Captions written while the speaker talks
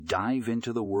Dive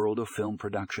into the world of film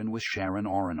production with Sharon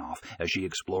Aronoff as she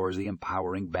explores the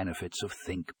empowering benefits of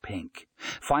Think Pink.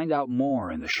 Find out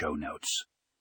more in the show notes.